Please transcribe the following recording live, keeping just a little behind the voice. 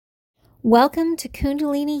Welcome to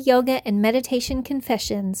Kundalini Yoga and Meditation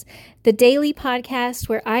Confessions, the daily podcast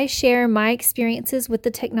where I share my experiences with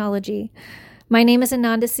the technology. My name is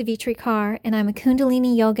Ananda Savitrikar, and I'm a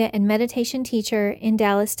Kundalini Yoga and Meditation teacher in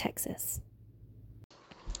Dallas, Texas.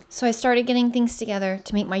 So I started getting things together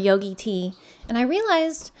to make my Yogi tea, and I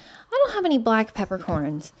realized I don't have any black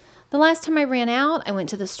peppercorns. The last time I ran out, I went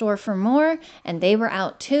to the store for more, and they were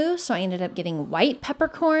out too, so I ended up getting white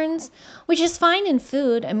peppercorns, which is fine in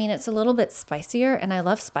food. I mean, it's a little bit spicier, and I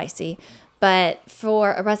love spicy, but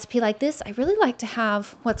for a recipe like this, I really like to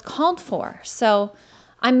have what's called for. So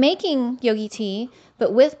I'm making Yogi tea,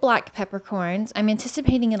 but with black peppercorns. I'm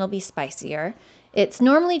anticipating it'll be spicier. It's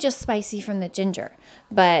normally just spicy from the ginger,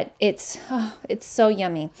 but it's so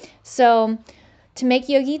yummy. So to make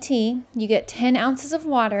Yogi tea, you get 10 ounces of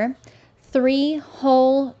water, 3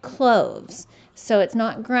 whole cloves. So it's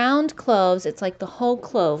not ground cloves, it's like the whole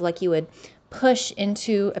clove, like you would push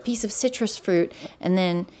into a piece of citrus fruit and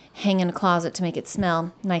then hang in a closet to make it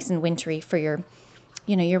smell nice and wintry for your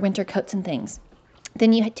winter coats and things.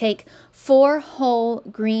 Then you take 4 whole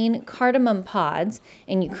green cardamom pods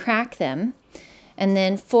and you crack them. And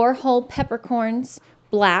then 4 whole peppercorns,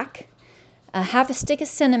 black, a half a stick of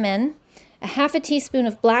cinnamon, a half a teaspoon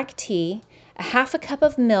of black tea, a half a cup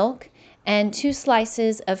of milk, and 2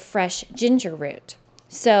 slices of fresh ginger root.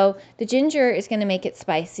 So the ginger is going to make it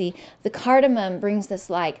spicy. The cardamom brings this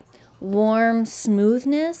like warm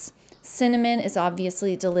smoothness. Cinnamon is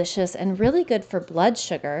obviously delicious and really good for blood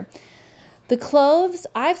sugar. The cloves,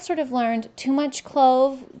 I've sort of learned too much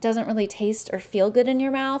clove doesn't really taste or feel good in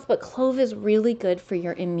your mouth, but clove is really good for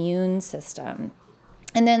your immune system.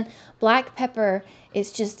 And then black pepper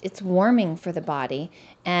is it's warming for the body.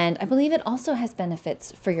 And I believe it also has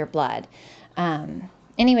benefits for your blood.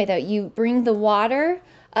 Anyway, though, you bring the water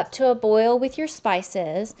up to a boil with your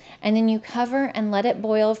spices, and then you cover and let it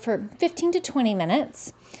boil for 15 to 20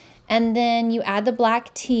 minutes. And then you add the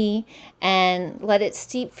black tea and let it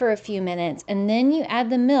steep for a few minutes. And then you add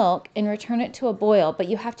the milk and return it to a boil. But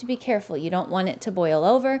you have to be careful. You don't want it to boil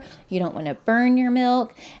over. You don't want to burn your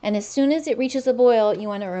milk. And as soon as it reaches a boil, you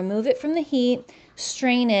want to remove it from the heat,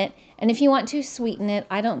 strain it. And if you want to sweeten it,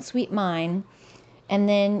 I don't sweeten mine. And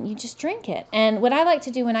then you just drink it. And what I like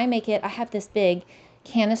to do when I make it, I have this big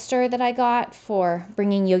canister that I got for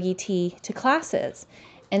bringing Yogi tea to classes.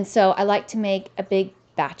 And so I like to make a big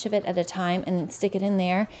batch of it at a time and stick it in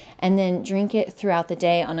there and then drink it throughout the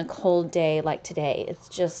day on a cold day like today. It's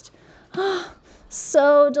just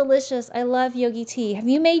so delicious. I love Yogi tea. Have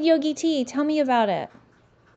you made Yogi tea? Tell me about it.